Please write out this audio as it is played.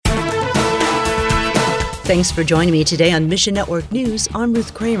Thanks for joining me today on Mission Network News. I'm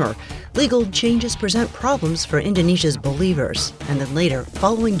Ruth Kramer. Legal changes present problems for Indonesia's believers. And then later,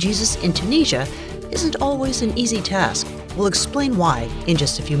 following Jesus in Tunisia isn't always an easy task. We'll explain why in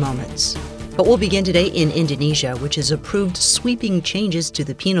just a few moments. But we'll begin today in Indonesia, which has approved sweeping changes to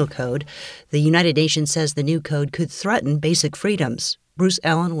the penal code. The United Nations says the new code could threaten basic freedoms. Bruce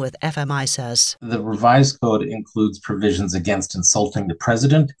Allen with FMI says the revised code includes provisions against insulting the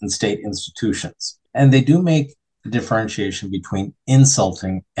president and state institutions. And they do make the differentiation between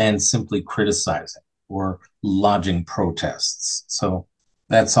insulting and simply criticizing or lodging protests. So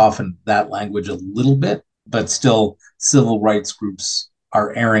that's often that language a little bit, but still civil rights groups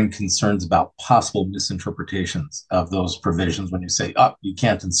are airing concerns about possible misinterpretations of those provisions when you say, you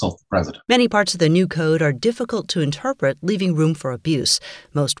can't insult the president. Many parts of the new code are difficult to interpret, leaving room for abuse.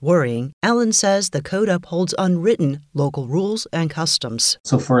 Most worrying, Allen says the code upholds unwritten local rules and customs.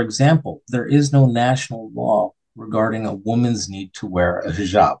 So, for example, there is no national law regarding a woman's need to wear a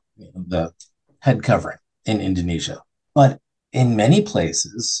hijab, the head covering in Indonesia. But in many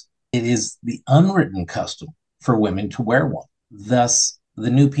places, it is the unwritten custom for women to wear one. Thus, the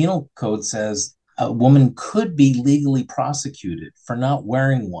new penal code says a woman could be legally prosecuted for not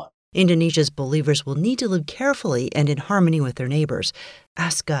wearing one. Indonesia's believers will need to live carefully and in harmony with their neighbors.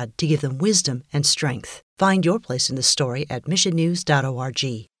 Ask God to give them wisdom and strength. Find your place in the story at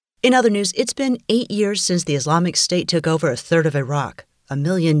missionnews.org. In other news, it's been 8 years since the Islamic State took over a third of Iraq. 1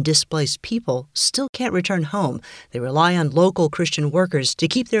 million displaced people still can't return home. They rely on local Christian workers to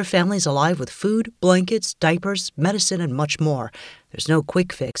keep their families alive with food, blankets, diapers, medicine, and much more. There's no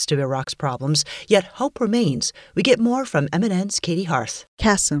quick fix to Iraq's problems, yet hope remains. We get more from MNN's Katie Harth.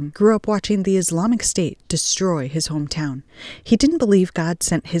 Qasim grew up watching the Islamic State destroy his hometown. He didn't believe God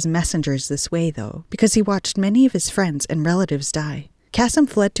sent his messengers this way, though, because he watched many of his friends and relatives die. Qasim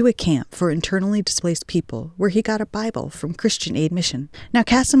fled to a camp for internally displaced people where he got a Bible from Christian Aid Mission. Now,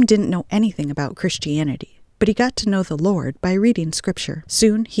 Qasim didn't know anything about Christianity, but he got to know the Lord by reading Scripture.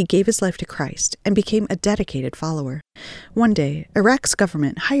 Soon, he gave his life to Christ and became a dedicated follower. One day, Iraq's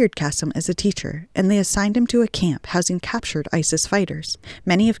government hired Qasim as a teacher, and they assigned him to a camp housing captured ISIS fighters.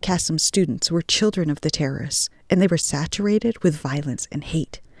 Many of Qasim's students were children of the terrorists, and they were saturated with violence and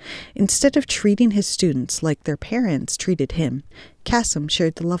hate. Instead of treating his students like their parents treated him, Qasim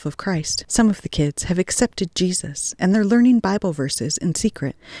shared the love of Christ. Some of the kids have accepted Jesus, and they're learning Bible verses in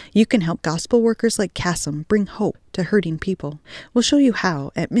secret. You can help gospel workers like Qasim bring hope to hurting people. We'll show you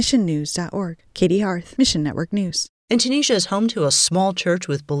how at missionnews.org. Katie Harth, Mission Network News. And Tunisia is home to a small church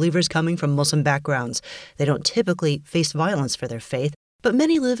with believers coming from Muslim backgrounds. They don't typically face violence for their faith, but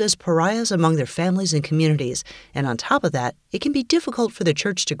many live as pariahs among their families and communities. And on top of that, it can be difficult for the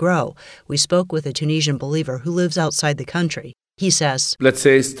church to grow. We spoke with a Tunisian believer who lives outside the country. He says, let's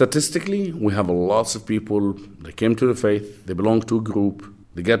say statistically, we have lots of people that came to the faith, they belong to a group,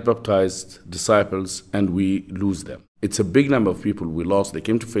 they get baptized, disciples, and we lose them. It's a big number of people we lost. They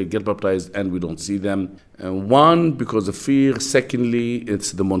came to faith, get baptized, and we don't see them. One, because of fear. Secondly,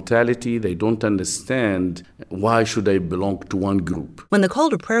 it's the mentality. They don't understand why should I belong to one group. When the call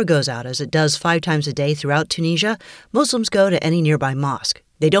to prayer goes out, as it does 5 times a day throughout Tunisia, Muslims go to any nearby mosque.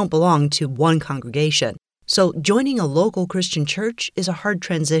 They don't belong to one congregation. So joining a local Christian church is a hard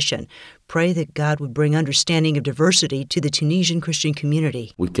transition. Pray that God would bring understanding of diversity to the Tunisian Christian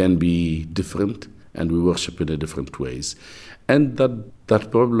community. We can be different, and we worship in a different ways. And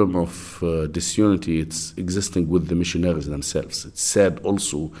that problem of disunity, it's existing with the missionaries themselves. It's sad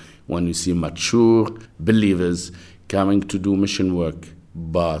also when you see mature believers coming to do mission work,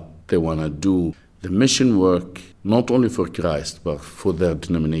 but they want to do the mission work not only for Christ, but for their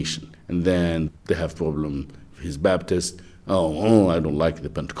denomination. And then they have problem. He's Baptist. Oh, I don't like the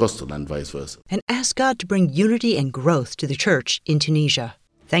Pentecostal, and vice versa. And ask God to bring unity and growth to the church in Tunisia.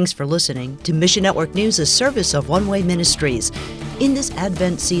 Thanks for listening to Mission Network News, a service of One Way Ministries. In this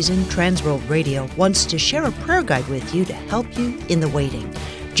Advent season, Transworld Radio wants to share a prayer guide with you to help you in the waiting.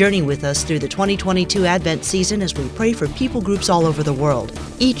 Journey with us through the 2022 Advent season as we pray for people groups all over the world.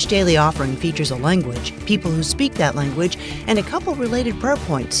 Each daily offering features a language, people who speak that language, and a couple related prayer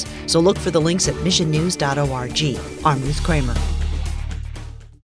points. So look for the links at missionnews.org. I'm Ruth Kramer.